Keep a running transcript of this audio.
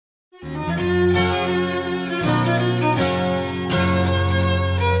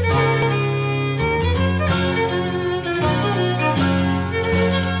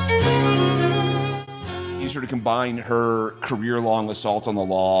combine her career-long assault on the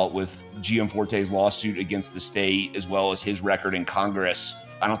law with Gianforte's lawsuit against the state, as well as his record in Congress,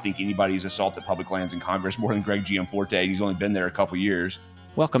 I don't think anybody's assaulted public lands in Congress more than Greg Gianforte. He's only been there a couple years.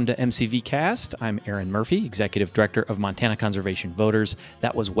 Welcome to MCVcast. I'm Aaron Murphy, Executive Director of Montana Conservation Voters.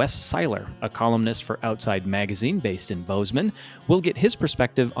 That was Wes Siler, a columnist for Outside Magazine based in Bozeman. We'll get his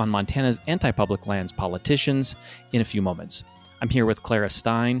perspective on Montana's anti-public lands politicians in a few moments. I'm here with Clara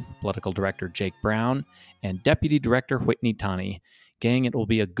Stein, Political Director Jake Brown, and Deputy Director Whitney Tawney. Gang, it will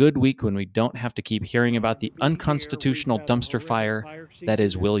be a good week when we don't have to keep hearing about the unconstitutional dumpster fire that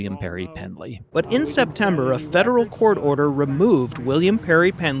is William Perry Pendley. But in September, a federal court order removed William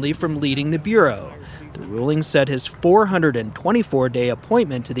Perry Pendley from leading the Bureau. The ruling said his 424-day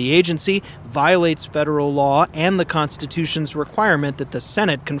appointment to the agency violates federal law and the Constitution's requirement that the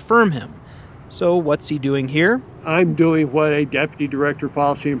Senate confirm him. So what's he doing here? I'm doing what a Deputy Director of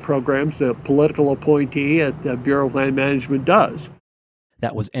Policy and Programs, a political appointee at the Bureau of Land Management, does.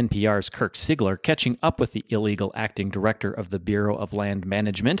 That was NPR's Kirk Sigler catching up with the illegal acting director of the Bureau of Land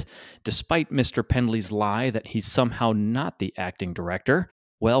Management, despite Mr. Pendley's lie that he's somehow not the acting director.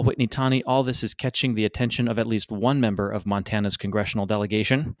 Well, Whitney Tawney, all this is catching the attention of at least one member of Montana's congressional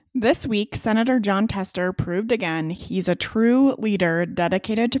delegation. This week, Senator Jon Tester proved again he's a true leader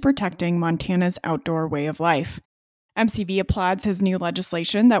dedicated to protecting Montana's outdoor way of life. MCV applauds his new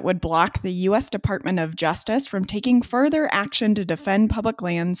legislation that would block the U.S. Department of Justice from taking further action to defend public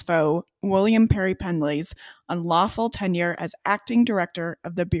lands foe William Perry Pendley's unlawful tenure as acting director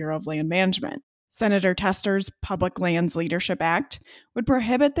of the Bureau of Land Management. Senator Tester's Public Lands Leadership Act would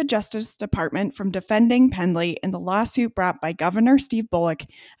prohibit the Justice Department from defending Pendley in the lawsuit brought by Governor Steve Bullock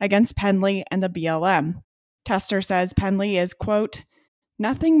against Pendley and the BLM. Tester says Pendley is, quote,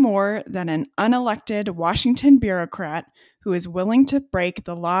 nothing more than an unelected Washington bureaucrat who is willing to break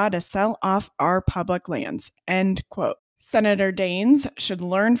the law to sell off our public lands, end quote. Senator Daines should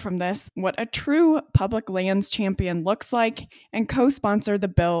learn from this what a true public lands champion looks like and co-sponsor the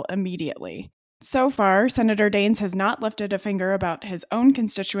bill immediately. So far, Senator Daines has not lifted a finger about his own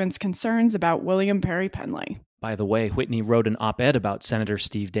constituents' concerns about William Perry Pendley. By the way, Whitney wrote an op-ed about Senator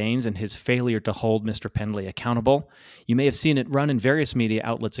Steve Daines and his failure to hold Mr. Pendley accountable. You may have seen it run in various media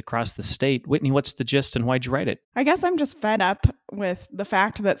outlets across the state. Whitney, what's the gist and why'd you write it? I guess I'm just fed up with the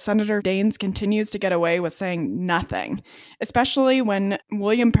fact that Senator Daines continues to get away with saying nothing, especially when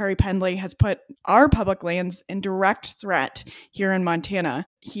William Perry Pendley has put our public lands in direct threat here in Montana.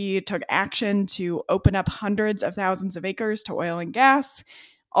 He took action to open up hundreds of thousands of acres to oil and gas.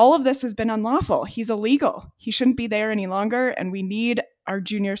 All of this has been unlawful. He's illegal. He shouldn't be there any longer, and we need our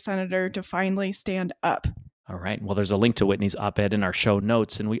junior senator to finally stand up. All right. Well, there's a link to Whitney's op-ed in our show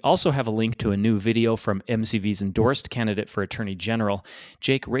notes, and we also have a link to a new video from MCV's endorsed candidate for Attorney General.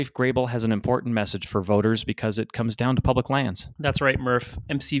 Jake, Rafe Grable has an important message for voters because it comes down to public lands. That's right, Murph.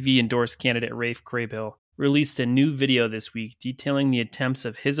 MCV endorsed candidate Rafe Grable released a new video this week detailing the attempts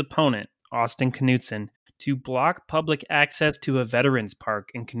of his opponent, Austin Knudsen, to block public access to a veterans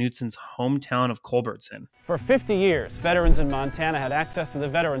park in Knudsen's hometown of Culbertson. For 50 years, veterans in Montana had access to the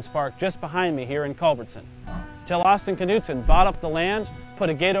Veterans Park just behind me here in Culbertson. Till Austin Knudsen bought up the land,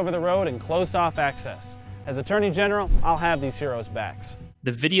 put a gate over the road, and closed off access. As Attorney General, I'll have these heroes' backs.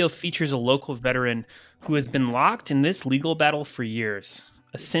 The video features a local veteran who has been locked in this legal battle for years.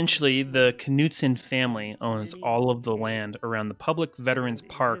 Essentially, the Knudsen family owns all of the land around the public Veterans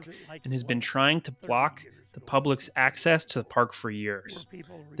Park and has been trying to block the public's access to the park for years.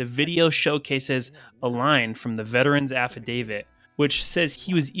 The video showcases a line from the veteran's affidavit, which says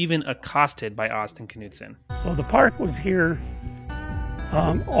he was even accosted by Austin Knudsen. So the park was here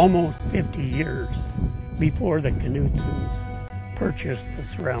almost 50 years before the Knudsens purchased the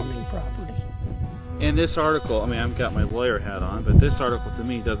surrounding property. In this article, I mean, I've got my lawyer hat on, but this article to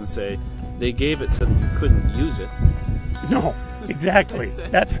me doesn't say they gave it so that you couldn't use it. No, exactly.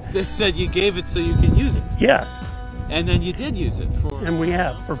 They said you gave it so you can use it. Yes. And then you did use it for... And we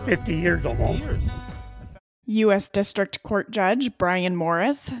have for 50 years almost. 50 years. U.S. District Court Judge Brian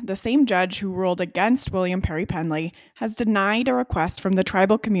Morris, the same judge who ruled against William Perry Pendley, has denied a request from the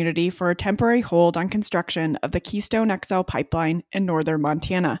tribal community for a temporary hold on construction of the Keystone XL pipeline in northern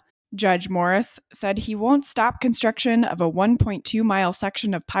Montana. Judge Morris said he won't stop construction of a 1.2-mile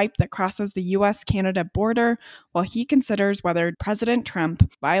section of pipe that crosses the U.S.-Canada border while he considers whether President Trump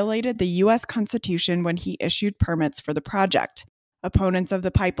violated the U.S. Constitution when he issued permits for the project. Opponents of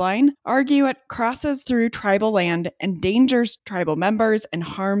the pipeline argue it crosses through tribal land, endangers tribal members, and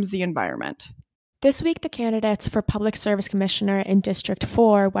harms the environment. This week, the candidates for Public Service Commissioner in District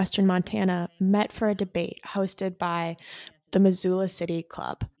 4, Western Montana, met for a debate hosted by the Missoula City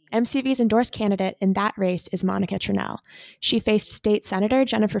Club. MCV's endorsed candidate in that race is Monica Tranel. She faced State Senator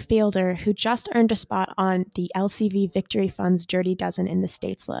Jennifer Fielder, who just earned a spot on the LCV Victory Fund's Dirty Dozen in the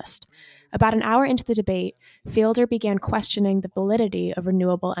state's list. About an hour into the debate, Fielder began questioning the validity of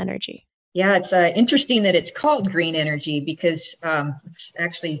renewable energy. Yeah, it's interesting that it's called green energy because it's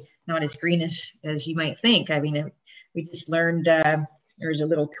actually not as green as you might think. I mean, we just learned there's a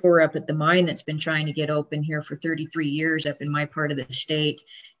little tour up at the mine that's been trying to get open here for 33 years up in my part of the state.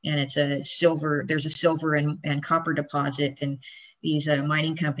 And it's there's a silver and copper deposit. And these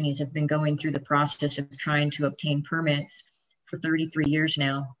mining companies have been going through the process of trying to obtain permits for 33 years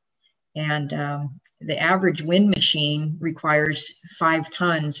now. And the average wind machine requires 5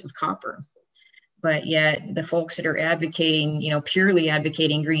 tons of copper. But yet the folks that are advocating, purely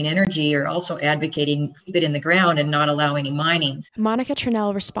advocating green energy are also advocating keep it in the ground and not allow any mining. Monica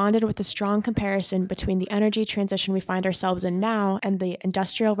Tranel responded with a strong comparison between the energy transition we find ourselves in now and the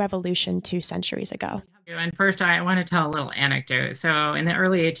Industrial Revolution 2 centuries ago. And first, I want to tell a little anecdote. So in the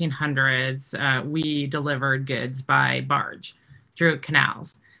early 1800s, we delivered goods by barge through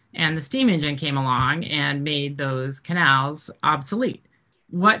canals. And the steam engine came along and made those canals obsolete.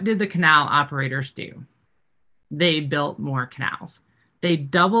 What did the canal operators do? They built more canals. They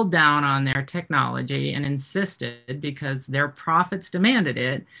doubled down on their technology and insisted, because their profits demanded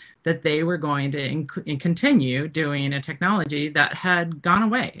it, that they were going to continue doing a technology that had gone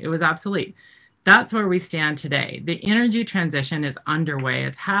away. It was obsolete. That's where we stand today. The energy transition is underway.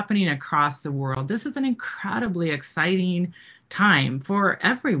 It's happening across the world. This is an incredibly exciting time for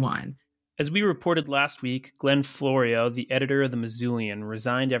everyone. As we reported last week, Glenn Florio, the editor of the Missoulian,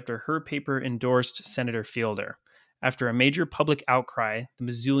 resigned after her paper endorsed Senator Fielder. After a major public outcry, the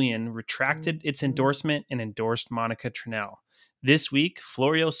Missoulian retracted its endorsement and endorsed Monica Tranel. This week,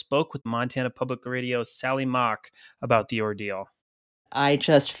 Florio spoke with Montana Public Radio's Sally Mock about the ordeal. I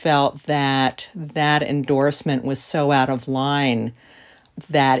just felt that endorsement was so out of line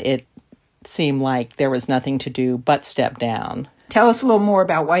that it seemed like there was nothing to do but step down. Tell us a little more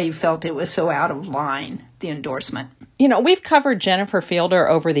about why you felt it was so out of line, the endorsement. We've covered Jennifer Fielder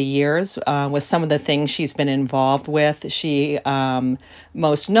over the years with some of the things she's been involved with. She,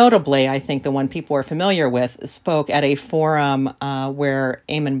 most notably, I think the one people are familiar with, spoke at a forum where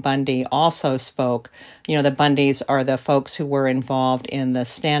Eamon Bundy also spoke. The Bundys are the folks who were involved in the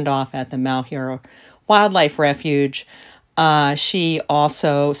standoff at the Malheur Wildlife Refuge. She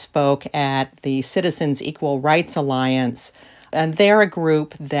also spoke at the Citizens Equal Rights Alliance. And they're a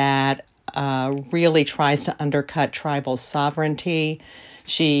group that really tries to undercut tribal sovereignty.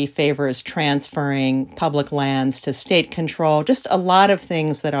 She favors transferring public lands to state control, just a lot of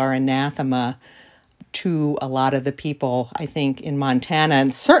things that are anathema to a lot of the people, I think, in Montana,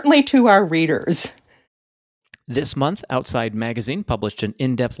 and certainly to our readers. This month, Outside Magazine published an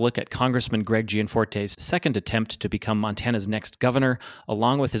in-depth look at Congressman Greg Gianforte's second attempt to become Montana's next governor,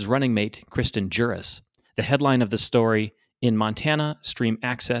 along with his running mate, Kristen Juras. The headline of the story, "In Montana, stream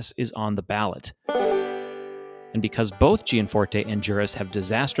access is on the ballot." And because both Gianforte and Juras have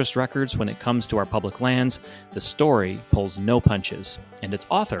disastrous records when it comes to our public lands, the story pulls no punches, and its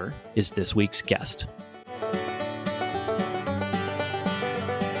author is this week's guest.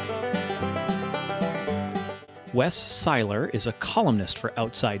 Wes Siler is a columnist for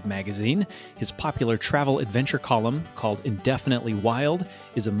Outside Magazine. His popular travel adventure column, called Indefinitely Wild,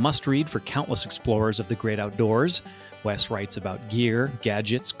 is a must-read for countless explorers of the great outdoors. Wes writes about gear,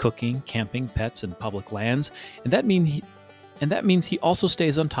 gadgets, cooking, camping, pets, and public lands, and that means he also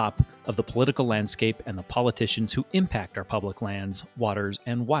stays on top of the political landscape and the politicians who impact our public lands, waters,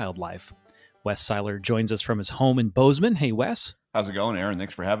 and wildlife. Wes Siler joins us from his home in Bozeman. Hey, Wes. How's it going, Aaron?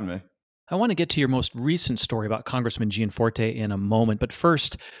 Thanks for having me. I want to get to your most recent story about Congressman Gianforte in a moment, but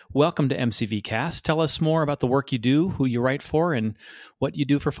first, welcome to MCVcast. Tell us more about the work you do, who you write for, and what you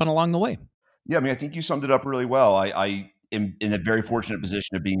do for fun along the way. Yeah, I think you summed it up really well. I am in a very fortunate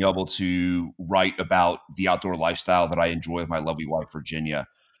position of being able to write about the outdoor lifestyle that I enjoy with my lovely wife, Virginia.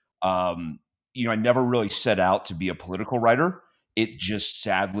 I never really set out to be a political writer. It just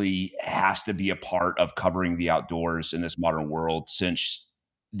sadly has to be a part of covering the outdoors in this modern world, since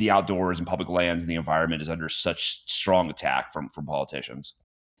the outdoors and public lands and the environment is under such strong attack from politicians.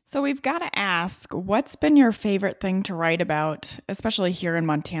 So we've got to ask, what's been your favorite thing to write about, especially here in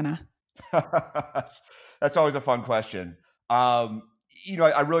Montana? That's always a fun question. I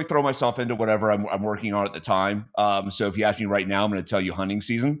really throw myself into whatever I'm working on at the time. So if you ask me right now, I'm going to tell you hunting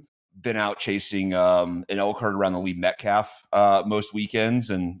season. Been out chasing an elk herd around the Lee Metcalf most weekends,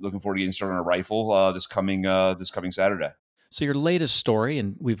 and looking forward to getting started on a rifle this coming Saturday. So your latest story,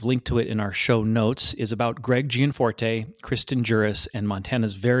 and we've linked to it in our show notes, is about Greg Gianforte, Kristen Juris, and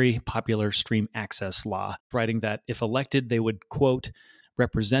Montana's very popular stream access law, writing that if elected, they would, quote,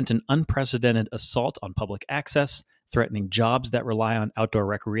 represent an unprecedented assault on public access, threatening jobs that rely on outdoor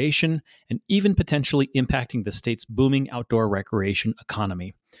recreation, and even potentially impacting the state's booming outdoor recreation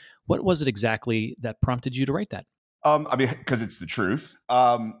economy. What was it exactly that prompted you to write that? Because it's the truth.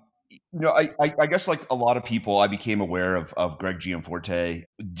 I guess like a lot of people, I became aware of Greg Gianforte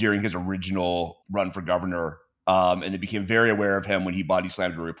during his original run for governor, and they became very aware of him when he body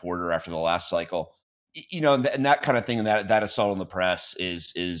slammed a reporter after the last cycle. And that kind of thing, and that assault on the press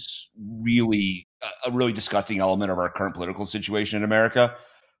is really a really disgusting element of our current political situation in America.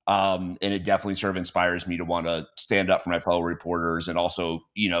 And it definitely sort of inspires me to want to stand up for my fellow reporters and also,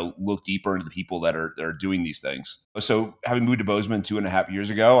 look deeper into the people that are doing these things. So having moved to Bozeman 2.5 years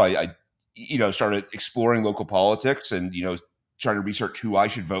ago, I started exploring local politics and, trying to research who I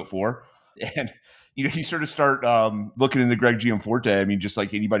should vote for. And, you sort of start looking into Greg Gianforte. I mean, just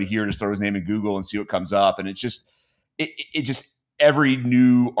like anybody here, just throw his name in Google and see what comes up. And it's just, it just, every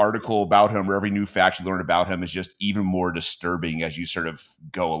new article about him or every new fact you learn about him is just even more disturbing as you sort of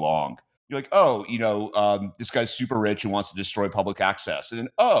go along. You're like, this guy's super rich and wants to destroy public access. And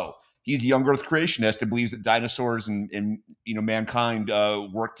then, he's a young earth creationist and believes that dinosaurs and mankind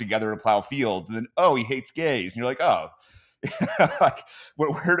work together to plow fields. And then, he hates gays. And you're like, like,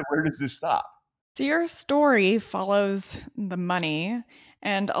 where does this stop? So your story follows the money,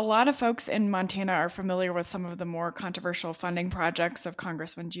 and a lot of folks in Montana are familiar with some of the more controversial funding projects of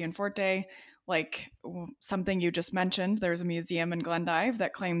Congressman Gianforte, like something you just mentioned. There's a museum in Glendive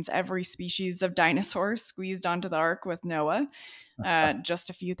that claims every species of dinosaur squeezed onto the ark with Noah just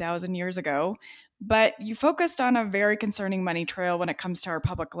a few thousand years ago. But you focused on a very concerning money trail when it comes to our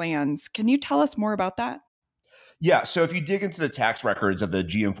public lands. Can you tell us more about that? Yeah, so if you dig into the tax records of the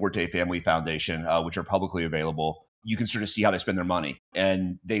Gianforte Family Foundation, which are publicly available, you can sort of see how they spend their money.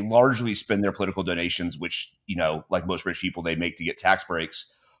 And they largely spend their political donations, which, like most rich people, they make to get tax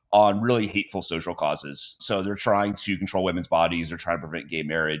breaks, on really hateful social causes. So they're trying to control women's bodies. They're trying to prevent gay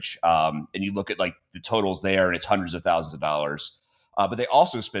marriage. And you look at like the totals there, and it's hundreds of thousands of dollars. But they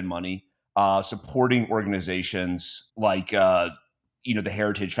also spend money supporting organizations like the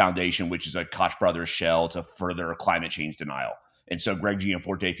Heritage Foundation, which is a Koch brothers shell to further climate change denial. And so Greg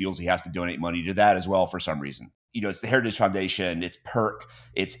Gianforte feels he has to donate money to that as well for some reason. It's the Heritage Foundation, it's PERC,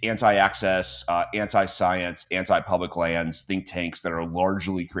 it's anti-access, anti-science, anti-public lands, think tanks that are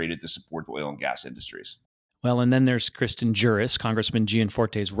largely created to support the oil and gas industries. Well, and then there's Kristen Juris, Congressman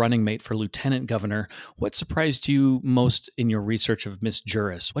Gianforte's running mate for lieutenant governor. What surprised you most in your research of Miss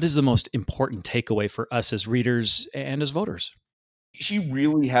Juris? What is the most important takeaway for us as readers and as voters? She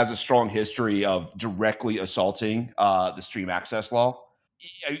really has a strong history of directly assaulting the stream access law.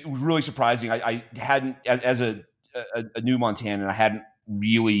 It was really surprising. I hadn't, as a new Montanan, I hadn't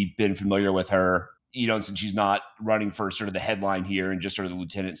really been familiar with her, since she's not running for sort of the headline here and just sort of the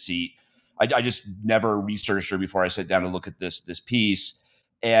lieutenant seat. I just never researched her before I sat down to look at this piece.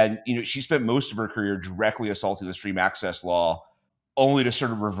 And, she spent most of her career directly assaulting the stream access law, only to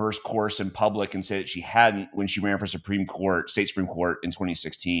sort of reverse course in public and say that she hadn't when she ran for state Supreme Court in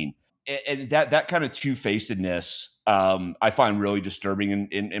 2016. And that kind of two-facedness, I find really disturbing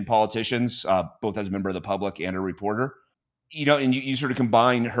in politicians, both as a member of the public and a reporter. And you sort of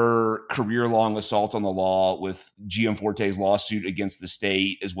combine her career-long assault on the law with Gianforte's lawsuit against the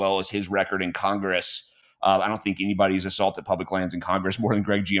state, as well as his record in Congress. I don't think anybody's assaulted public lands in Congress more than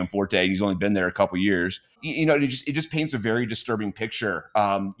Greg Gianforte, and he's only been there a couple of years. It just paints a very disturbing picture.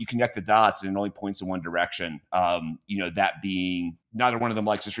 You connect the dots, and it only points in one direction. That being neither one of them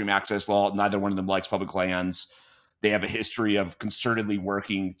likes the stream access law, neither one of them likes public lands. They have a history of concertedly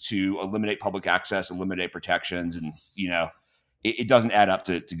working to eliminate public access, eliminate protections, and it doesn't add up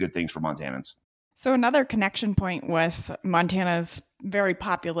to good things for Montanans. So another connection point with Montana's very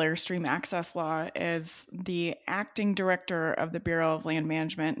popular stream access law is the acting director of the Bureau of Land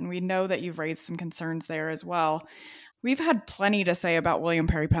Management. And we know that you've raised some concerns there as well. We've had plenty to say about William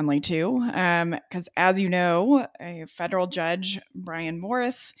Perry Penley, too, because as you know, a federal judge, Brian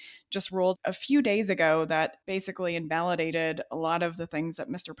Morris, just ruled a few days ago that basically invalidated a lot of the things that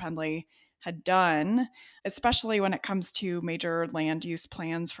Mr. Penley had done, especially when it comes to major land use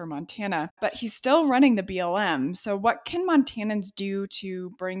plans for Montana. But he's still running the BLM. So what can Montanans do to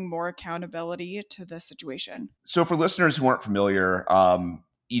bring more accountability to this situation? So for listeners who aren't familiar,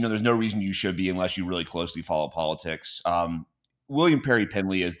 there's no reason you should be unless you really closely follow politics. William Perry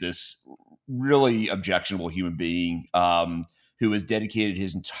Penley is this really objectionable human being who has dedicated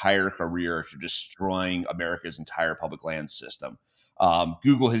his entire career to destroying America's entire public land system.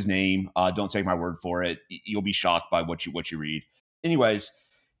 Google his name. Don't take my word for it. You'll be shocked by what you read. Anyways,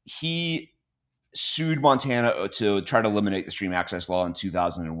 he sued Montana to try to eliminate the stream access law in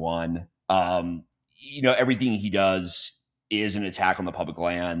 2001. Everything he does is an attack on the public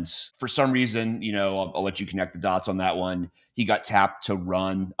lands. For some reason, I'll let you connect the dots on that one. He got tapped to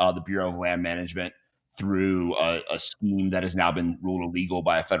run the Bureau of Land Management through a scheme that has now been ruled illegal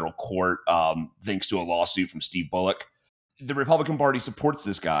by a federal court, thanks to a lawsuit from Steve Bullock. The Republican Party supports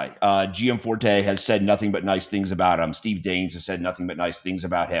this guy. Gianforte has said nothing but nice things about him. Steve Daines has said nothing but nice things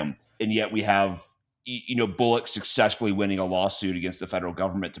about him. And yet we have, Bullock successfully winning a lawsuit against the federal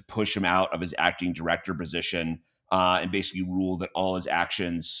government to push him out of his acting director position, and basically rule that all his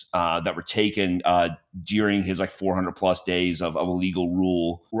actions that were taken during his 400 plus days of illegal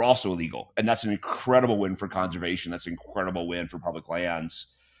rule were also illegal. And that's an incredible win for conservation. That's an incredible win for public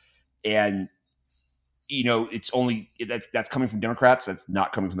lands. And it's only that's coming from Democrats. That's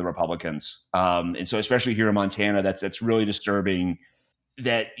not coming from the Republicans. And so, especially here in Montana, that's really disturbing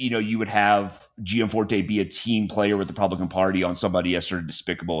that, you would have Gianforte be a team player with the Republican Party on somebody as sort of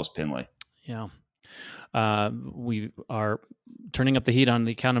despicable as Penley. Yeah. We are turning up the heat on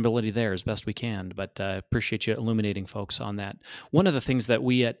the accountability there as best we can, but appreciate you illuminating folks on that. One of the things that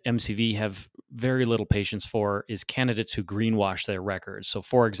we at MCV have very little patience for is candidates who greenwash their records. So,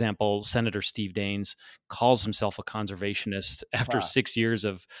 for example, Senator Steve Daines calls himself a conservationist after 6 years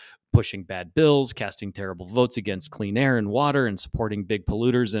of pushing bad bills, casting terrible votes against clean air and water, and supporting big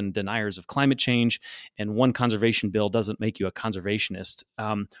polluters and deniers of climate change. And one conservation bill doesn't make you a conservationist.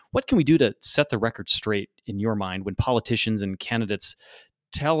 What can we do to set the record straight in your mind when politicians and candidates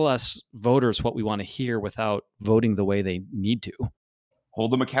tell us voters what we want to hear without voting the way they need to?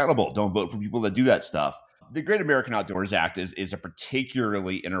 Hold them accountable. Don't vote for people that do that stuff. The Great American Outdoors Act is a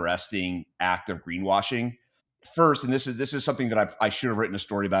particularly interesting act of greenwashing. First, and this is something that I should have written a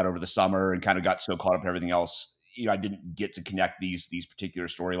story about over the summer and kind of got so caught up in everything else, I didn't get to connect these particular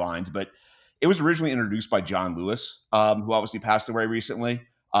storylines. But it was originally introduced by John Lewis, who obviously passed away recently.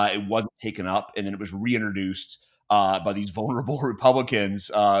 It wasn't taken up, and then it was reintroduced by these vulnerable Republicans,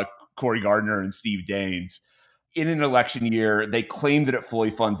 Cory Gardner and Steve Daines. In an election year, they claim that it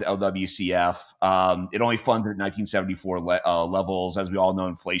fully funds LWCF. It only funds at 1974 levels. As we all know,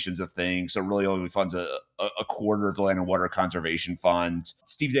 inflation's a thing. So it really only funds a quarter of the Land and Water Conservation Fund.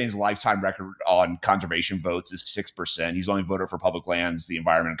 Steve Daines' lifetime record on conservation votes is 6%. He's only voted for public lands, the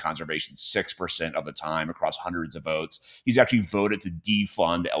environment, and conservation 6% of the time across hundreds of votes. He's actually voted to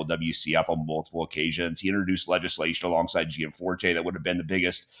defund LWCF on multiple occasions. He introduced legislation alongside Gianforte that would have been the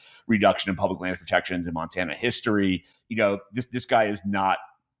biggest reduction in public land protections in Montana history. This guy is not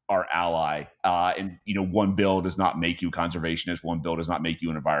our ally. And one bill does not make you a conservationist. One bill does not make you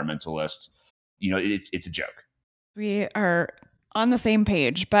an environmentalist. It's a joke. We are on the same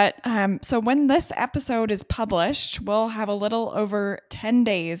page, but so when this episode is published, we'll have a little over 10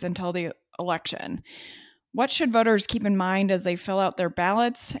 days until the election. What should voters keep in mind as they fill out their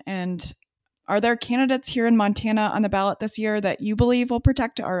ballots? And are there candidates here in Montana on the ballot this year that you believe will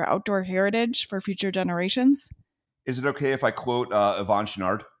protect our outdoor heritage for future generations? Is it okay if I quote Yvon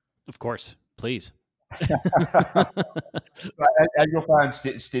Chouinard? Of course, please. As you'll find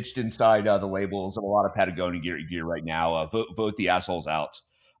stitched inside the labels of a lot of Patagonia gear right now, vote the assholes out.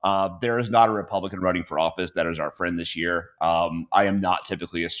 There is not a Republican running for office that is our friend this year. I am not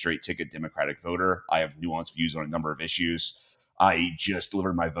typically a straight ticket Democratic voter. I have nuanced views on a number of issues. I just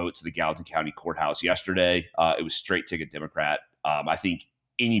delivered my vote to the Gallatin County Courthouse yesterday. It was straight ticket Democrat. I think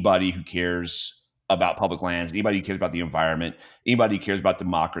anybody who cares about public lands, anybody who cares about the environment, anybody who cares about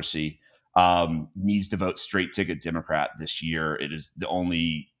democracy needs to vote straight ticket Democrat this year. It is the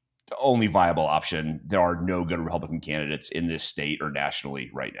only viable option. There are no good Republican candidates in this state or nationally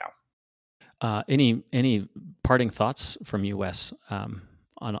right now. Any parting thoughts from you, Wes,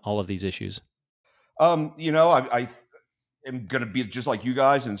 on all of these issues? I am going to be just like you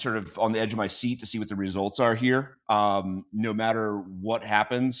guys and sort of on the edge of my seat to see what the results are here. No matter what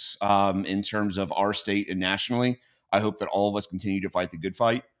happens in terms of our state and nationally, I hope that all of us continue to fight the good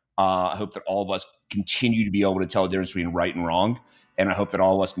fight. I hope that all of us continue to be able to tell the difference between right and wrong. And I hope that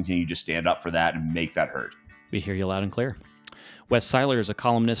all of us continue to stand up for that and make that heard. We hear you loud and clear. Wes Siler is a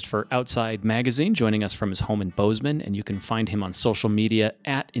columnist for Outside Magazine, joining us from his home in Bozeman, and you can find him on social media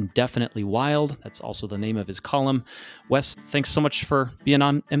at Indefinitely Wild. That's also the name of his column. Wes, thanks so much for being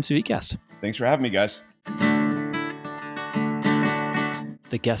on MCVcast. Thanks for having me, guys.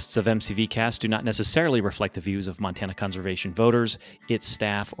 The guests of MCVcast do not necessarily reflect the views of Montana Conservation Voters, its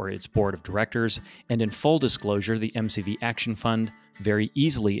staff, or its board of directors, and in full disclosure, the MCV Action Fund very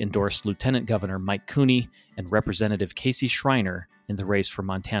easily endorsed Lieutenant Governor Mike Cooney and Representative Casey Schreiner in the race for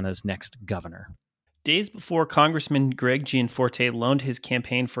Montana's next governor. Days before Congressman Greg Gianforte loaned his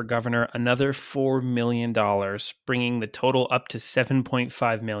campaign for governor another $4 million, bringing the total up to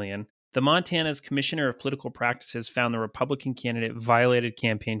 $7.5 million, the Montana's Commissioner of Political Practices found the Republican candidate violated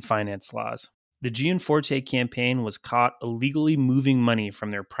campaign finance laws. The Gianforte campaign was caught illegally moving money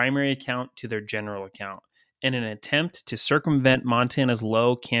from their primary account to their general account in an attempt to circumvent Montana's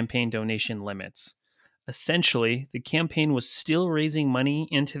low campaign donation limits. Essentially, the campaign was still raising money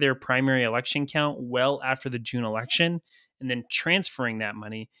into their primary election account well after the June election, and then transferring that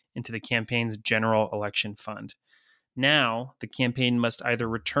money into the campaign's general election fund. Now, the campaign must either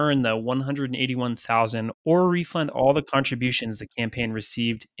return the $181,000 or refund all the contributions the campaign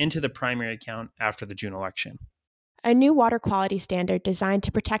received into the primary account after the June election. A new water quality standard designed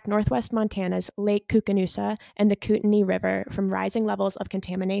to protect northwest Montana's Lake Koocanusa and the Kootenai River from rising levels of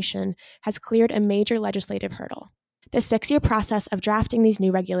contamination has cleared a major legislative hurdle. The 6-year process of drafting these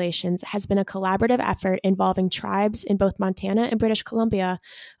new regulations has been a collaborative effort involving tribes in both Montana and British Columbia,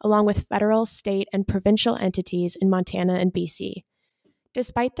 along with federal, state, and provincial entities in Montana and BC.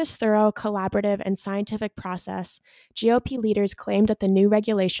 Despite this thorough, collaborative, and scientific process, GOP leaders claimed that the new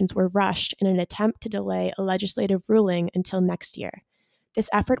regulations were rushed in an attempt to delay a legislative ruling until next year. This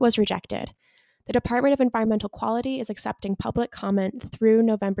effort was rejected. The Department of Environmental Quality is accepting public comment through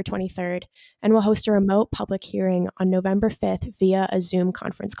November 23rd and will host a remote public hearing on November 5th via a Zoom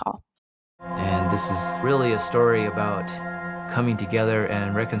conference call. And this is really a story about coming together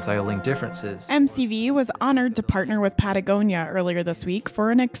and reconciling differences. MCV was honored to partner with Patagonia earlier this week for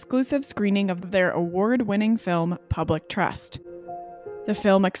an exclusive screening of their award-winning film, Public Trust. The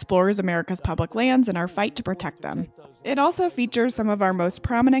film explores America's public lands and our fight to protect them. It also features some of our most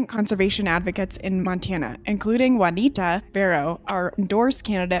prominent conservation advocates in Montana, including Juanita Vero, our endorsed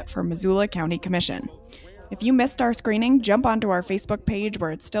candidate for Missoula County Commission. If you missed our screening, jump onto our Facebook page where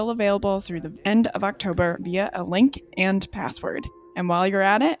it's still available through the end of October via a link and password. And while you're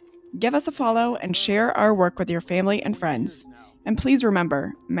at it, give us a follow and share our work with your family and friends. And please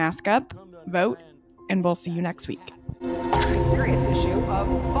remember, mask up, vote, and we'll see you next week. Serious issue of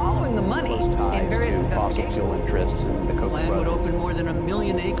following the money in various investigations. Fossil fuel interests in the Koch Land would open more than 1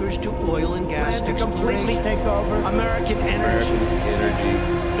 million acres to oil and gas Plan to completely take over American energy. Energy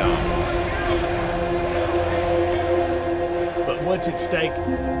dominance. But what's at stake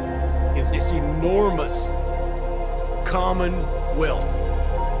is this enormous commonwealth,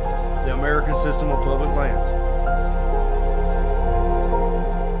 the American system of public lands.